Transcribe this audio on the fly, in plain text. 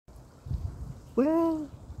Well,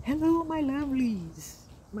 hello my lovelies,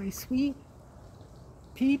 my sweet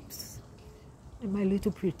peeps, and my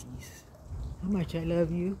little pretties. How much I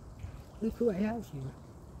love you. Look who I have here,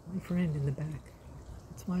 my friend in the back.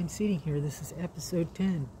 That's why I'm sitting here. This is episode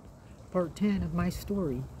 10, part 10 of my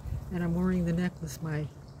story. And I'm wearing the necklace my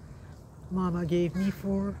mama gave me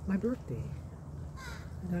for my birthday.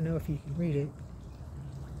 I don't know if you can read it,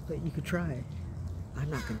 but you could try. I'm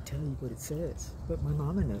not going to tell you what it says, but my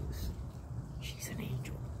mama knows. She's an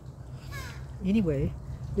angel. Anyway,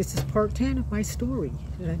 this is part 10 of my story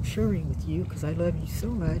that I'm sharing with you because I love you so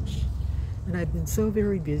much, and I've been so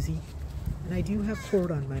very busy, and I do have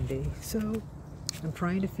court on Monday, so I'm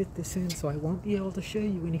trying to fit this in, so I won't be able to show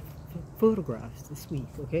you any photographs this week,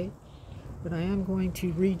 okay? But I am going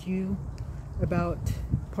to read you about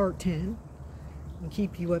part 10 and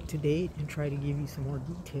keep you up to date and try to give you some more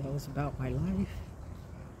details about my life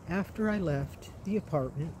after I left the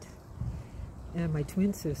apartment and my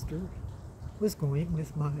twin sister was going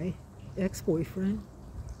with my ex-boyfriend,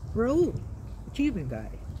 Raul, the Cuban guy.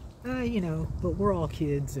 You know, but we're all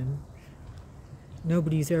kids and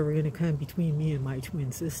nobody's ever going to come between me and my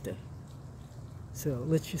twin sister. So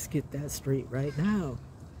let's just get that straight right now.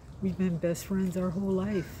 We've been best friends our whole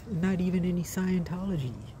life, and not even any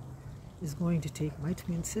Scientology is going to take my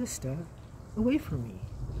twin sister away from me.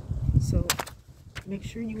 So make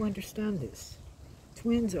sure you understand this.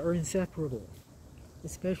 Twins are inseparable,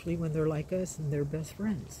 especially when they're like us and they're best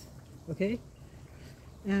friends, okay?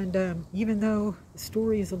 And even though the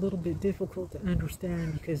story is a little bit difficult to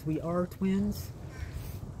understand because we are twins,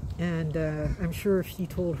 and I'm sure if she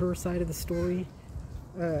told her side of the story,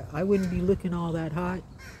 I wouldn't be looking all that hot,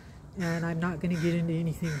 and I'm not going to get into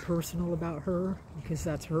anything personal about her because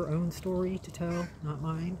that's her own story to tell, not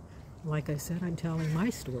mine. Like I said, I'm telling my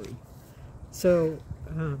story. So,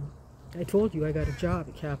 I told you I got a job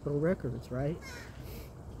at Capitol Records, right?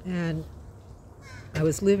 And I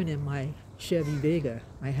was living in my Chevy Vega,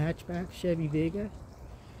 my hatchback Chevy Vega,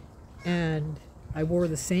 and I wore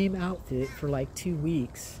the same outfit for like 2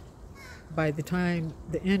 weeks. By the time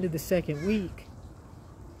the end of the second week,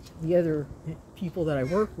 the other people that I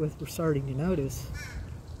work with were starting to notice,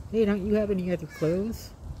 hey, don't you have any other clothes?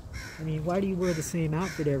 I mean, why do you wear the same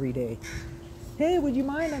outfit every day? Hey, would you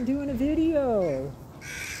mind? I'm doing a video.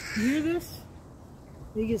 You hear this?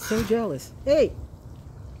 They get so jealous. Hey!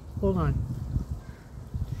 Hold on.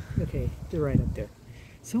 Okay, they're right up there.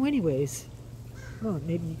 So anyways, oh,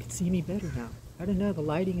 maybe you can see me better now. I don't know, the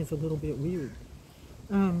lighting is a little bit weird.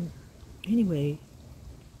 Anyway,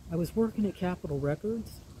 I was working at Capitol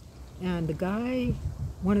Records, and the guy,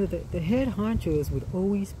 one of the head honchos would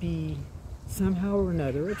always be somehow or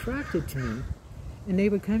another attracted to me. And they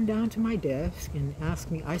would come down to my desk and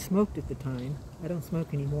ask me, I smoked at the time, I don't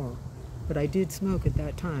smoke anymore, but I did smoke at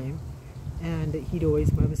that time, and he'd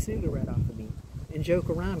always bum a cigarette off of me and joke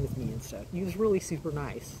around with me and stuff. He was really super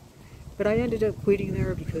nice. But I ended up quitting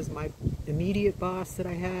there because my immediate boss that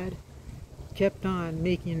I had kept on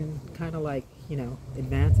making kind of like, you know,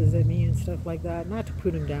 advances at me and stuff like that. Not to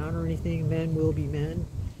put him down or anything, men will be men.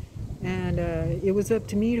 And it was up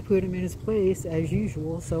to me to put him in his place as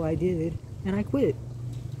usual, so I did, and I quit.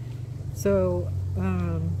 So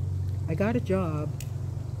I got a job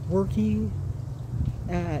working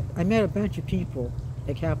at, I met a bunch of people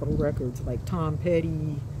at Capitol Records, like Tom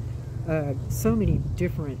Petty, so many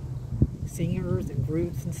different singers and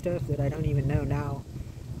groups and stuff that I don't even know now.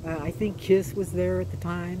 I think Kiss was there at the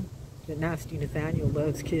time. That Nasty Nathaniel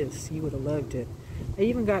loves Kiss. He would have loved it. I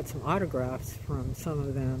even got some autographs from some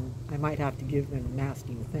of them. I might have to give them to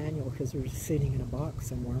Nasty Nathaniel because they're just sitting in a box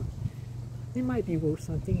somewhere. They might be worth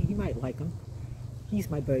something. He might like them. He's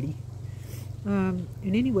my buddy. And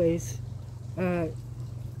anyways, I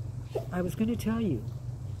was going to tell you,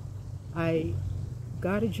 I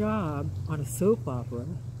got a job on a soap opera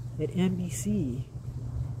at NBC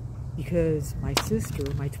because my sister,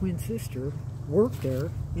 my twin sister, worked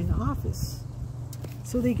there in the office.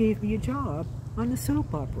 So they gave me a job on the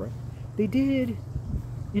soap opera. They did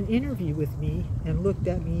an interview with me and looked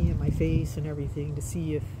at me and my face and everything to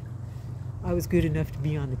see if I was good enough to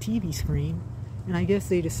be on the TV screen. And I guess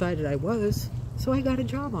they decided I was, so I got a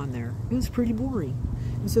job on there. It was pretty boring.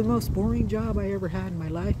 It was the most boring job I ever had in my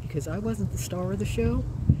life because I wasn't the star of the show.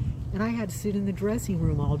 And I had to sit in the dressing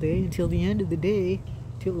room all day until the end of the day,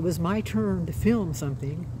 till it was my turn to film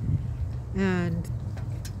something. And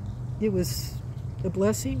it was a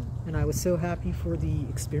blessing, and I was so happy for the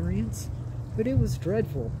experience. But it was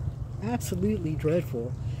dreadful. Absolutely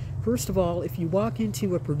dreadful. First of all, if you walk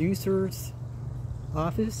into a producer's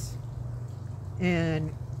office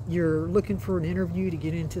and you're looking for an interview to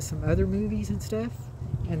get into some other movies and stuff,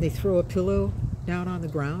 and they throw a pillow down on the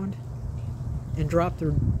ground and drop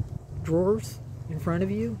their drawers in front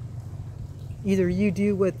of you, either you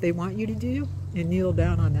do what they want you to do and kneel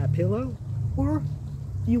down on that pillow, or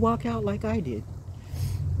you walk out like I did.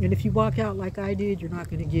 And if you walk out like I did, you're not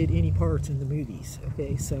going to get any parts in the movies.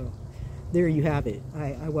 Okay, so there you have it.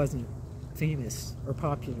 I wasn't famous or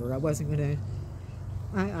popular. I wasn't going to...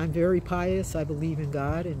 I'm very pious. I believe in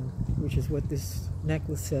God, and which is what this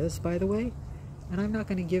necklace says, by the way. And I'm not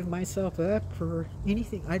going to give myself up for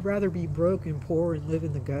anything. I'd rather be broke and poor and live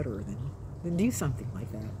in the gutter than do something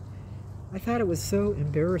like that. I thought it was so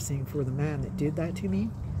embarrassing for the man that did that to me.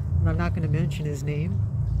 And I'm not going to mention his name.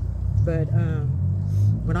 But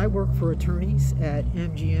when I worked for attorneys at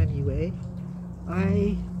MGMUA,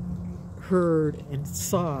 I heard and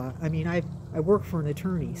saw, I mean, I worked for an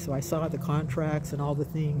attorney, so I saw the contracts and all the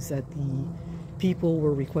things that the people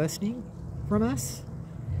were requesting from us,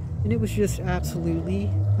 and it was just absolutely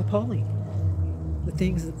appalling. The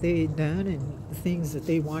things that they had done and the things that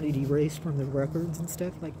they wanted erased from the records and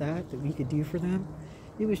stuff like that we could do for them,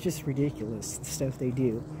 it was just ridiculous, the stuff they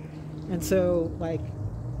do. And so, like,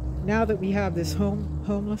 now that we have this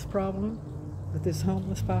homeless problem, with this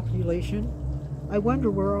homeless population, I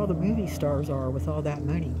wonder where all the movie stars are with all that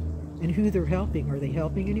money. And who they're helping. Are they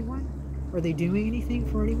helping anyone? Are they doing anything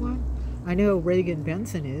for anyone? I know Reagan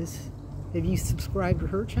Benson is. Have you subscribed to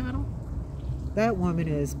her channel? That woman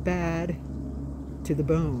is bad to the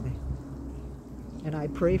bone. And I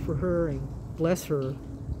pray for her and bless her,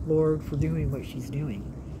 Lord, for doing what she's doing.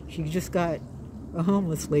 She just got a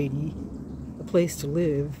homeless lady a place to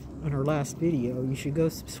live on her last video. You should go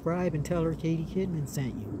subscribe and tell her Katie Kidman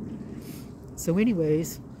sent you. So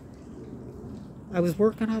anyways, I was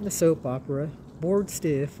working on the soap opera, bored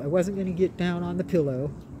stiff. I wasn't going to get down on the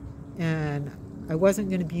pillow, and I wasn't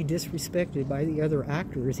going to be disrespected by the other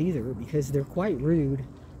actors either, because they're quite rude.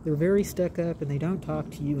 They're very stuck up, and they don't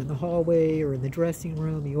talk to you in the hallway or in the dressing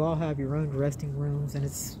room. You all have your own dressing rooms, and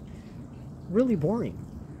it's really boring.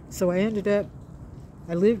 So I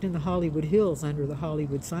lived in the Hollywood Hills under the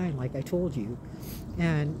Hollywood sign, like I told you.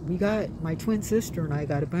 And my twin sister and I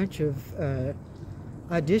got a bunch of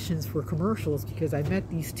auditions for commercials because I met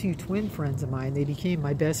these two twin friends of mine. They became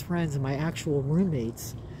my best friends and my actual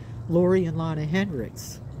roommates, Lori and Lana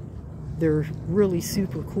Hendricks. They're really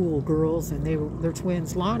super cool girls, and they're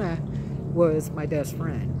twins. Lana was my best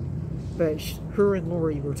friend, but her and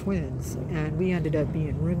Lori were twins, and we ended up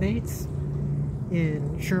being roommates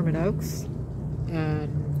in Sherman Oaks,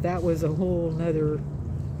 and that was a whole nother...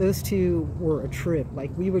 Those two were a trip. Like,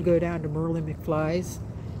 we would go down to Merlin McFly's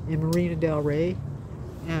in Marina Del Rey,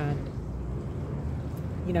 and,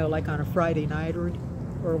 you know, like on a Friday night or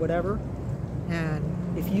whatever,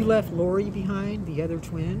 and if you left Lori behind, the other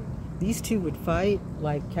twin, these two would fight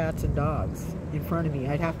like cats and dogs in front of me.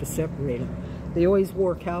 I'd have to separate them. They always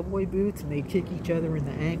wore cowboy boots, and they'd kick each other in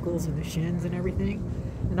the ankles and the shins and everything,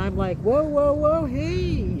 and I'm like, whoa, whoa, whoa,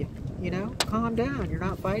 hey, you know, calm down. You're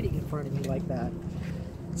not fighting in front of me like that.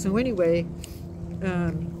 So anyway,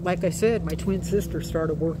 like I said, my twin sister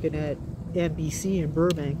started working at NBC in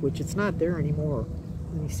Burbank, which it's not there anymore.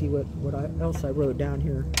 Let me see what else I wrote down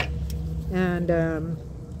here. And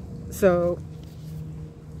so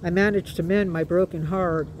I managed to mend my broken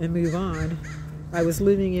heart and move on. I was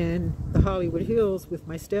living in the Hollywood Hills with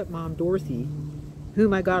my stepmom, Dorothy,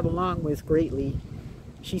 whom I got along with greatly.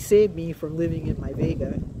 She saved me from living in my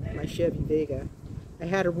Vega, my Chevy Vega. I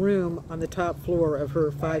had a room on the top floor of her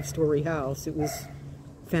 5-story house. It was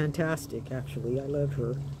fantastic, actually. I loved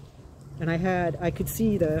her. And I could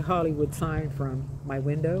see the Hollywood sign from my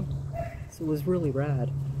window, so it was really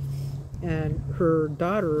rad. And her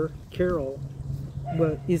daughter, Carol,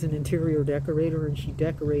 is an interior decorator, and she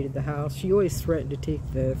decorated the house. She always threatened to take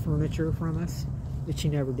the furniture from us, but she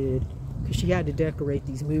never did, because she had to decorate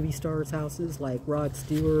these movie stars' houses, like Rod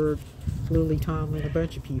Stewart, Lily Tomlin, a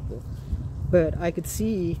bunch of people. But I could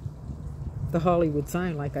see the Hollywood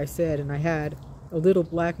sign, like I said, and I had a little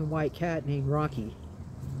black and white cat named Rocky.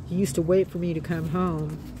 He used to wait for me to come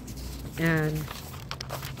home, and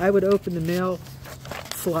I would open the mail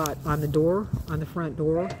slot on the door, on the front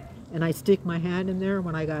door, and I'd stick my hand in there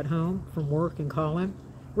when I got home from work and call him,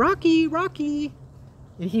 Rocky, Rocky!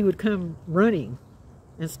 And he would come running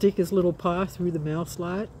and stick his little paw through the mail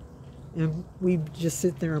slot, and we'd just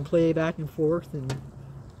sit there and play back and forth, and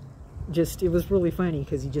just, it was really funny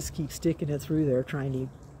because he just keeps sticking it through there trying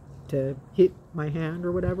to hit my hand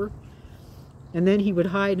or whatever. And then he would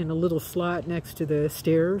hide in a little slot next to the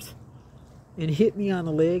stairs and hit me on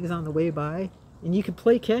the legs on the way by, and you could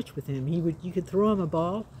play catch with him. You could throw him a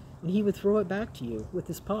ball and he would throw it back to you with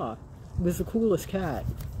his paw. It was the coolest cat.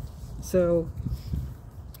 So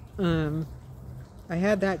I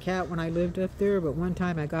had that cat when I lived up there, but one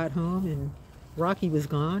time I got home and Rocky was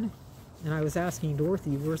gone, and I was asking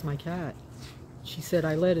Dorothy, where's my cat? She said,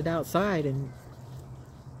 I let it outside and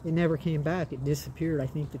it never came back. It disappeared. I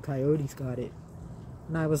think the coyotes got it.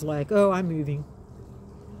 And I was like, oh, I'm moving.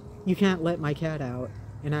 You can't let my cat out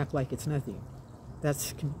and act like it's nothing.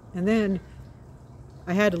 And then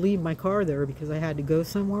I had to leave my car there because I had to go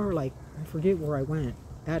somewhere, like, I forget where I went,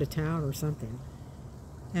 out of town or something.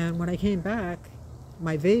 And when I came back,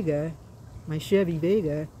 my Vega, my Chevy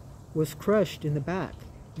Vega, was crushed in the back.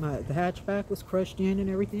 The hatchback was crushed in and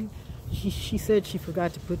everything. She said she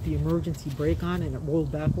forgot to put the emergency brake on and it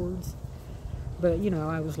rolled backwards. But, you know,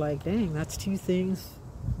 I was like, dang, that's two things,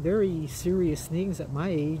 very serious things at my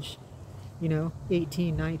age. You know,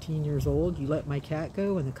 18, 19 years old, you let my cat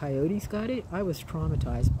go and the coyotes got it. I was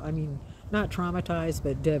traumatized. I mean, not traumatized,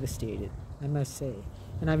 but devastated, I must say.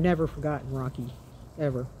 And I've never forgotten Rocky,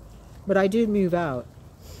 ever. But I did move out.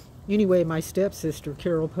 Anyway, my stepsister,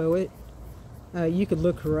 Carol Poet, you could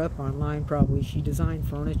look her up online probably. She designed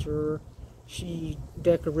furniture. She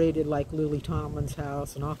decorated like Lily Tomlin's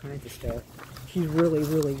house and all kinds of stuff. She's really,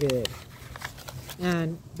 really good.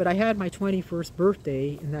 But I had my 21st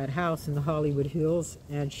birthday in that house in the Hollywood Hills,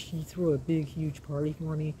 and she threw a big, huge party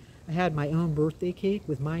for me. I had my own birthday cake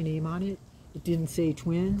with my name on it. It didn't say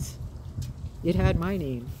twins. It had my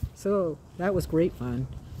name. So that was great fun.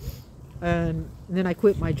 And then I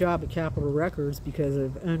quit my job at Capitol Records because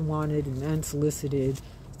of unwanted and unsolicited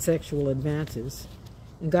sexual advances,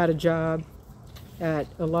 and got a job at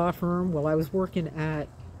a law firm while I was working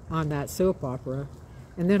on that soap opera.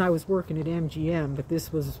 And then I was working at MGM, but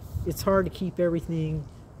it's hard to keep everything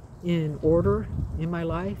in order in my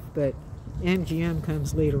life, but MGM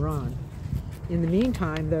comes later on. In the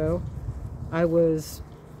meantime, though, I was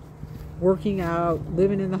working out,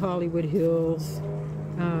 living in the Hollywood Hills.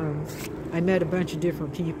 I met a bunch of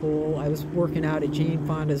different people. I was working out at Jane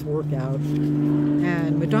Fonda's workout,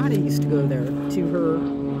 and Madonna used to go there to her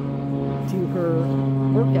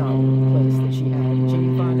workout place that she had,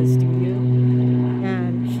 Jane Fonda's studio,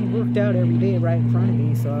 and she worked out every day right in front of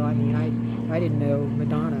me. So I mean, I didn't know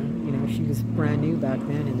Madonna. You know, she was brand new back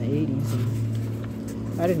then in the 80s.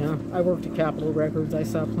 And I don't know. I worked at Capitol Records. I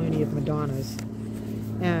saw plenty of Madonnas,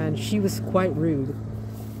 and she was quite rude,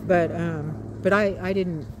 but I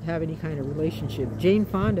didn't have any kind of relationship. Jane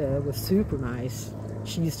Fonda was super nice.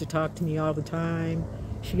 She used to talk to me all the time.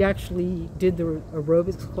 She actually did the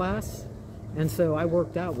aerobics class, and so I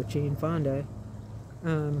worked out with Jane Fonda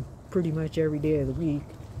pretty much every day of the week.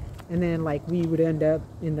 And then, like, we would end up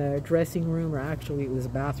in the dressing room, or actually it was a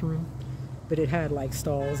bathroom, but it had like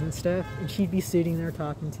stalls and stuff, and she'd be sitting there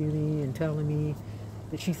talking to me and telling me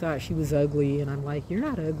that she thought she was ugly, and I'm like, you're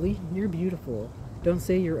not ugly, you're beautiful. Don't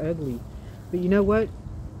say you're ugly. But you know what?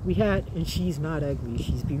 And she's not ugly,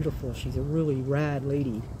 she's beautiful. She's a really rad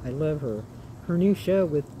lady. I love her. Her new show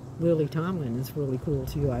with Lily Tomlin is really cool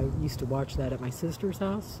too. I used to watch that at my sister's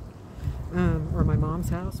house, or my mom's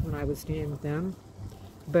house when I was staying with them.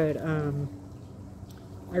 But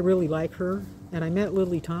I really like her. And I met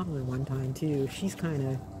Lily Tomlin one time too. She's kind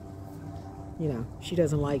of, you know, she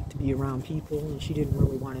doesn't like to be around people, and she didn't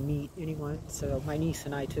really want to meet anyone. So my niece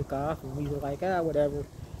and I took off, and we were like, whatever.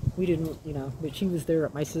 We didn't, you know, but she was there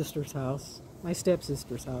at my sister's house, my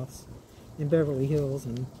stepsister's house in Beverly Hills,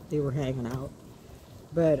 and they were hanging out.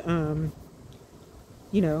 But,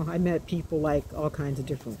 you know, I met people, like all kinds of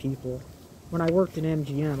different people. When I worked in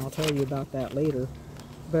MGM, I'll tell you about that later.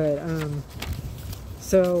 But,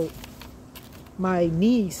 so my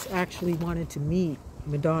niece actually wanted to meet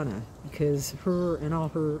Madonna because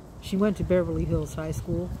she went to Beverly Hills High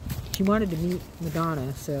School. She wanted to meet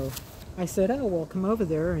Madonna, so I said, oh, well, come over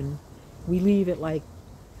there, and we leave at like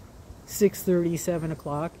 6:30, 7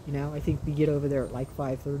 o'clock, you know. I think we get over there at like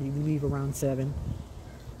 5:30. We leave around 7.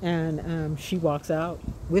 And she walks out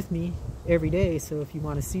with me every day, so if you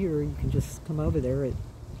want to see her, you can just come over there at,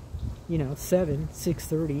 you know,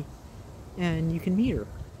 6:30, and you can meet her.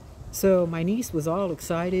 So my niece was all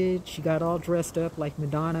excited. She got all dressed up like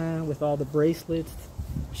Madonna with all the bracelets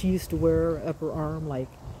she used to wear up her arm, like,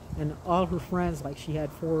 and all her friends, like she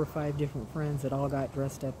had 4 or 5 different friends that all got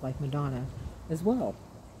dressed up like Madonna as well.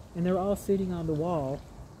 And they're all sitting on the wall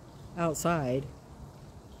outside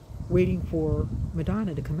waiting for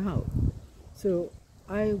Madonna to come out. So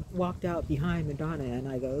I walked out behind Madonna, and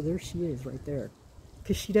I go, there she is right there.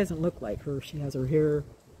 Because she doesn't look like her. She has her hair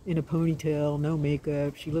in a ponytail, no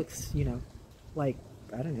makeup. She looks, you know, like,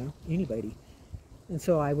 I don't know, anybody. And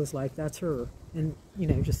so I was like, that's her. And, you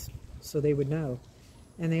know, just so they would know.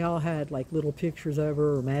 And they all had like little pictures of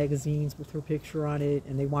her or magazines with her picture on it,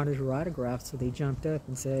 and they wanted her autograph, so they jumped up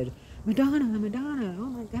and said, Madonna, Madonna, oh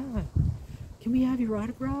my God, can we have your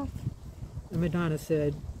autograph? And Madonna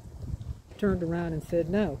turned around and said,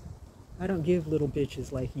 no, I don't give little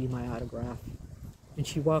bitches like you my autograph. And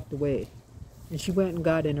she walked away. And she went and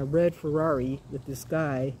got in a red Ferrari with this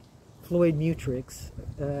guy, Floyd Mutrix,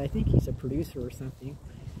 I think he's a producer or something,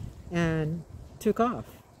 and took off,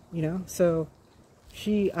 you know. So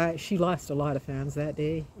she lost a lot of fans that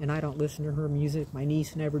day, and I don't listen to her music. My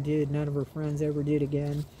niece never did. None of her friends ever did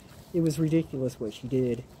again. It was ridiculous what she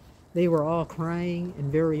did. They were all crying and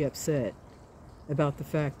very upset about the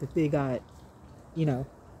fact that they got, you know,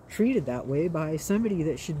 treated that way by somebody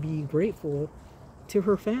that should be grateful to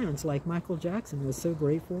her fans, like Michael Jackson was so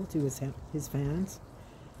grateful to his fans.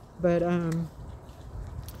 But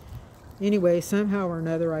anyway, somehow or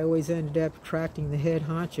another, I always ended up attracting the head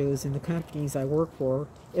honchos in the companies I work for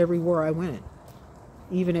everywhere I went.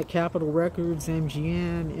 Even at Capitol Records,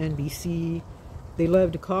 MGM, NBC, they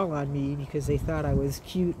loved to call on me because they thought I was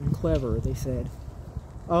cute and clever, they said.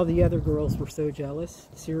 All the other girls were so jealous.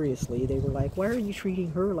 Seriously, they were like, why are you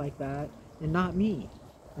treating her like that and not me?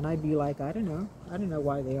 And I'd be like, I don't know. I don't know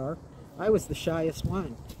why they are. I was the shyest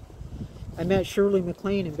one. I met Shirley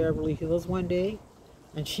MacLaine in Beverly Hills one day,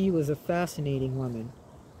 and she was a fascinating woman.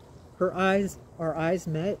 Our eyes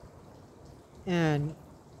met, and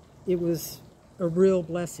it was a real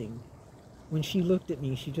blessing. When she looked at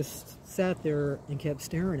me, she just sat there and kept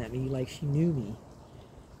staring at me like she knew me.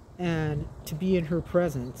 And to be in her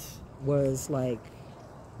presence was like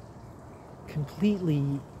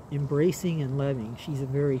completely embracing and loving. She's a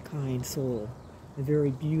very kind soul, a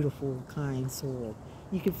very beautiful, kind soul.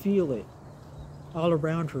 You could feel it all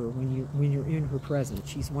around her when you're in her presence.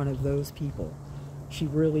 She's one of those people. She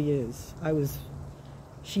really is.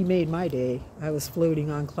 She made my day. I was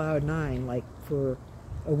floating on cloud 9 like for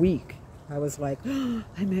a week. I was like, oh,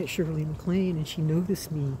 I met Shirley MacLaine and she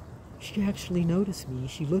noticed me. She actually noticed me.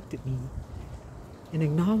 She looked at me and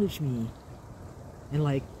acknowledged me and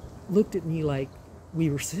like looked at me like we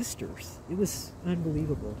were sisters. It was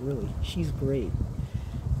unbelievable, really. She's great.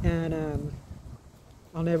 And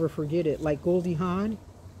I'll never forget it. Like Goldie Hawn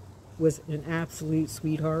was an absolute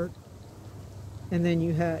sweetheart. And then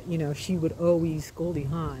you had, you know, she would always, Goldie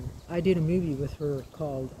Hawn. I did a movie with her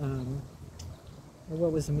called,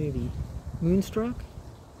 what was the movie? Moonstruck?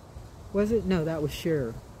 Was it? No, that was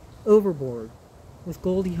Cher. Overboard. With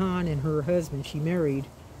Goldie Hawn and her husband she married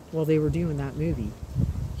while they were doing that movie.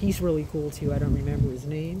 He's really cool too. I don't remember his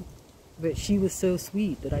name. But she was so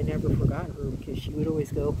sweet that I never forgot her because she would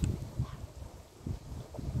always go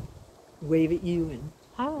wave at you and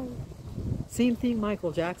hi. Same thing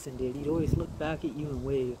Michael Jackson did. He'd always look back at you and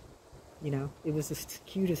wave. You know, it was the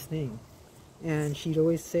cutest thing. And she'd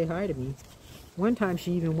always say hi to me. One time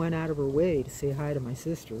she even went out of her way to say hi to my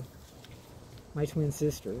sister. My twin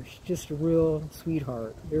sister. She's just a real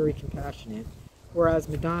sweetheart. Very compassionate. Whereas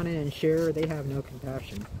Madonna and Cher, they have no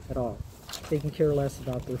compassion at all. They can care less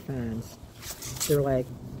about their fans. They're like,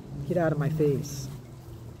 get out of my face.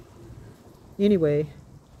 Anyway,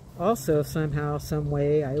 also somehow, some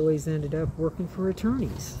way, I always ended up working for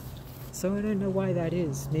attorneys. So I don't know why that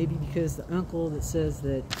is. Maybe because the uncle that says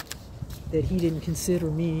that he didn't consider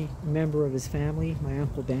me a member of his family, my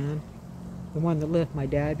Uncle Dan, the one that left my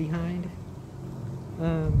dad behind,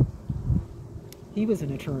 he was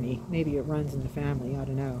an attorney. Maybe it runs in the family, I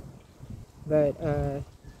don't know. But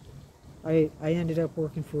I ended up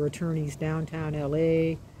working for attorneys downtown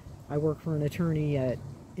LA. I worked for an attorney at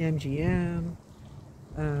MGM.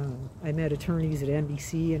 I met attorneys at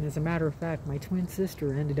NBC, and as a matter of fact, my twin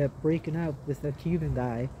sister ended up breaking up with a Cuban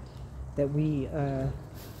guy that we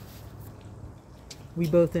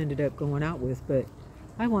both ended up going out with, but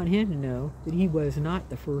I want him to know that he was not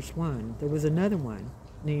the first one. There was another one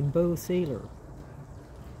named Bo Saylor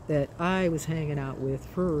that I was hanging out with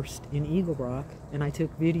first in Eagle Rock, and I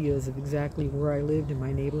took videos of exactly where I lived in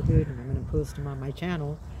my neighborhood, and I'm going to post them on my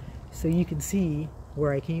channel so you can see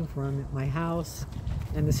where I came from, my house,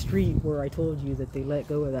 and the street where I told you that they let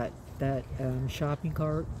go of that shopping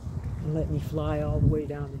cart and let me fly all the way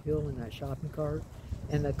down the hill in that shopping cart,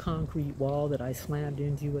 and the concrete wall that I slammed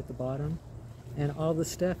into at the bottom, and all the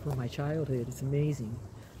stuff from my childhood. It's amazing.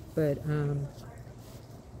 But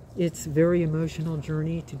it's a very emotional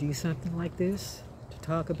journey to do something like this, to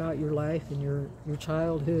talk about your life and your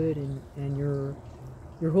childhood and your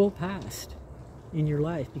whole past in your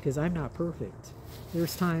life, because I'm not perfect.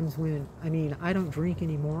 There's times when, I mean, I don't drink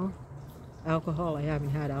anymore. Alcohol, I haven't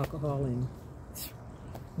had alcohol in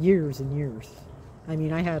years and years. I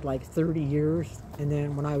mean, I had like 30 years, and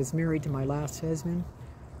then when I was married to my last husband,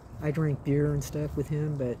 I drank beer and stuff with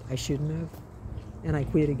him, but I shouldn't have, and I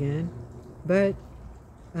quit again. But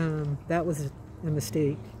that was a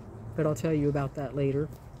mistake, but I'll tell you about that later.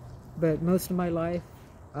 But most of my life,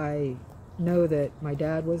 I know that my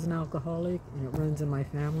dad was an alcoholic, and it runs in my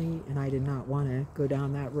family, and I did not want to go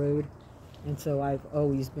down that road. And so I've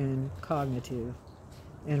always been cognitive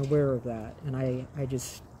and aware of that. And I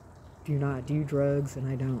just do not do drugs, and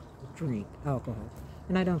I don't drink alcohol.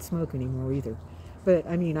 And I don't smoke anymore either. But,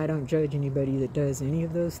 I mean, I don't judge anybody that does any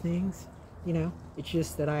of those things, you know. It's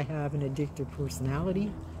just that I have an addictive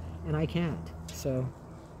personality, and I can't. So,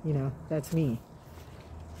 you know, that's me.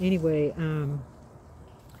 Anyway,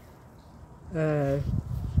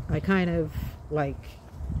 I kind of, like,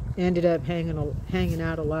 ended up hanging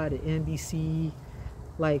out a lot at NBC,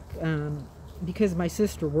 like, because my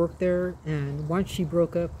sister worked there, and once she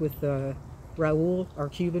broke up with Raul, our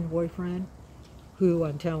Cuban boyfriend, who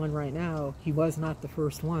I'm telling right now, he was not the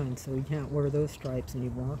first one, so he can't wear those stripes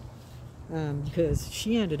anymore, because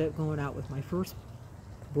she ended up going out with my first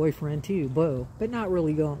boyfriend too, Bo, but not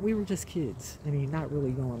really going, we were just kids. I mean, not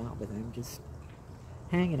really going out with him, just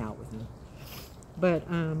hanging out with him. But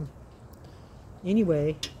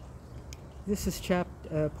anyway, this is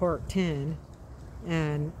part 10,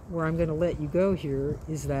 and where I'm going to let you go here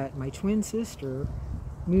is that my twin sister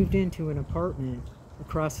moved into an apartment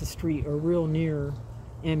across the street, or real near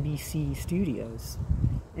NBC studios,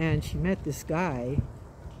 and she met this guy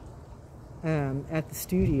at the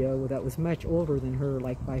studio that was much older than her,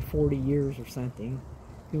 like by 40 years or something,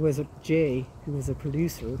 who was Jay, who was a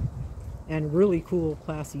producer, and really cool,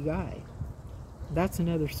 classy guy. That's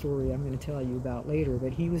another story I'm going to tell you about later,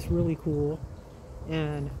 but he was really cool,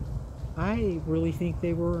 and I really think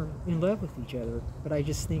they were in love with each other, but I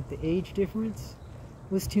just think the age difference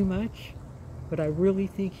was too much. But I really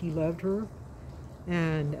think he loved her,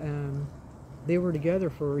 and they were together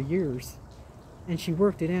for years. And she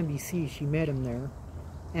worked at NBC, she met him there.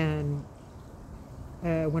 And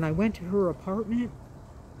when I went to her apartment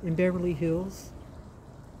in Beverly Hills,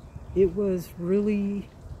 it was really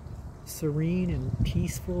serene and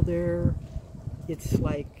peaceful there. It's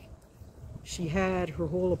like she had her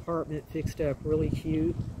whole apartment fixed up really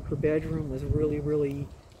cute. Her bedroom was really, really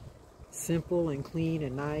simple and clean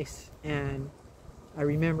and nice. And I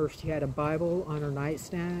remember she had a Bible on her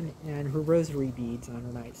nightstand and her rosary beads on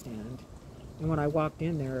her nightstand. And when I walked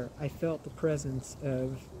in there, I felt the presence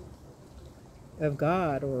of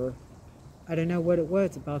God, or I don't know what it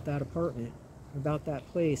was about that apartment, about that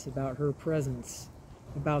place, about her presence,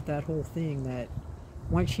 about that whole thing, that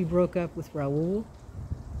once she broke up with Raul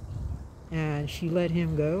and she let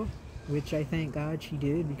him go, which I thank God she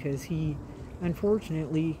did, because he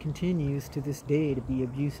unfortunately continues to this day to be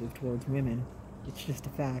abusive towards women. It's just a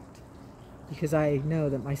fact, because I know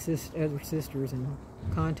that my other sister's in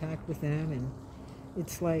contact with them, and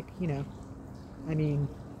it's like, you know, I mean,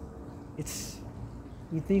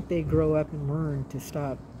 you'd think they grow up and learn to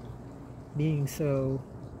stop being so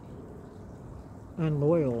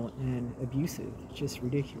unloyal and abusive. It's just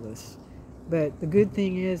ridiculous. But the good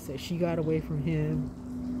thing is that she got away from him,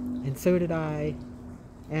 and so did I,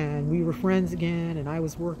 and we were friends again, and I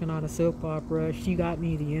was working on a soap opera. She got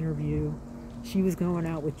me the interview. She was going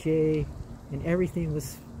out with Jay, and everything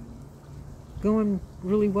was going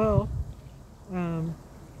really well.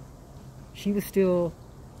 We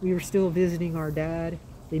were still visiting our dad.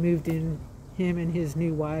 They moved in, him and his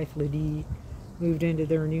new wife, Lidie, moved into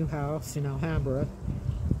their new house in Alhambra,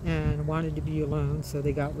 and wanted to be alone, so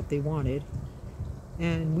they got what they wanted.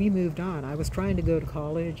 And we moved on. I was trying to go to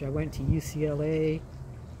college. I went to UCLA,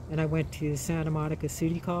 and I went to Santa Monica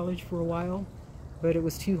City College for a while. But it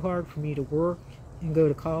was too hard for me to work and go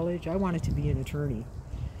to college. I wanted to be an attorney.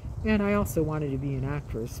 And I also wanted to be an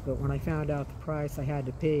actress. But when I found out the price I had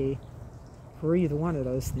to pay for either one of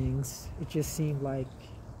those things, it just seemed like,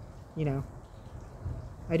 you know,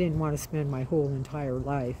 I didn't want to spend my whole entire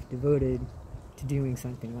life devoted to doing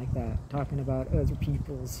something like that. Talking about other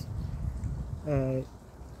people's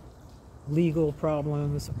legal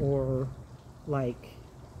problems, or like,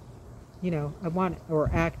 you know,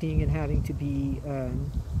 or acting and having to be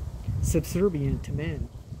subservient to men.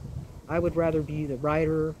 I would rather be the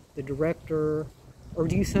writer, the director, or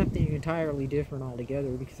do something entirely different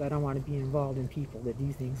altogether, because I don't want to be involved in people that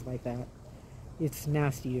do things like that. It's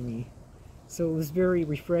nasty to me. So it was very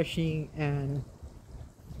refreshing and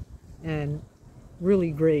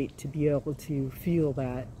really great to be able to feel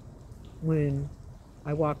that when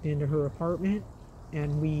I walked into her apartment,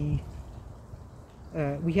 and we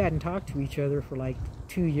hadn't talked to each other for like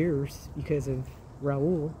 2 years because of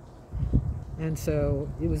Raul. And so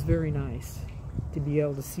it was very nice to be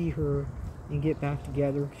able to see her and get back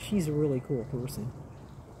together. She's a really cool person.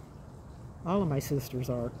 All of my sisters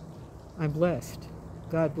are. I'm blessed.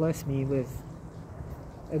 God blessed me with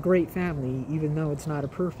a great family, even though it's not a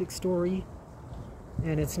perfect story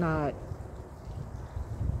and it's not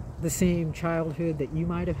the same childhood that you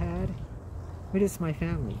might have had, but it's my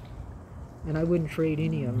family. And I wouldn't trade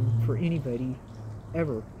any of them for anybody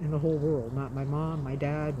ever in the whole world. Not my mom, my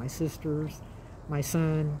dad, my sisters, my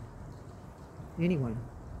son, anyone.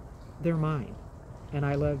 They're mine, and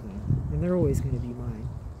I love them, and they're always going to be mine.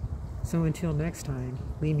 So until next time,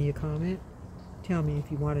 leave me a comment. Tell me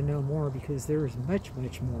if you want to know more, because there is much,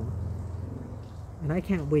 much more. And I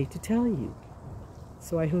can't wait to tell you.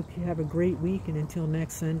 So I hope you have a great week, and until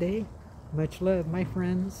next Sunday, much love, my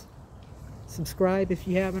friends. Subscribe if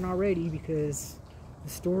you haven't already, because the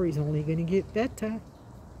story's only going to get better.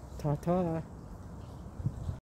 Ta-ta.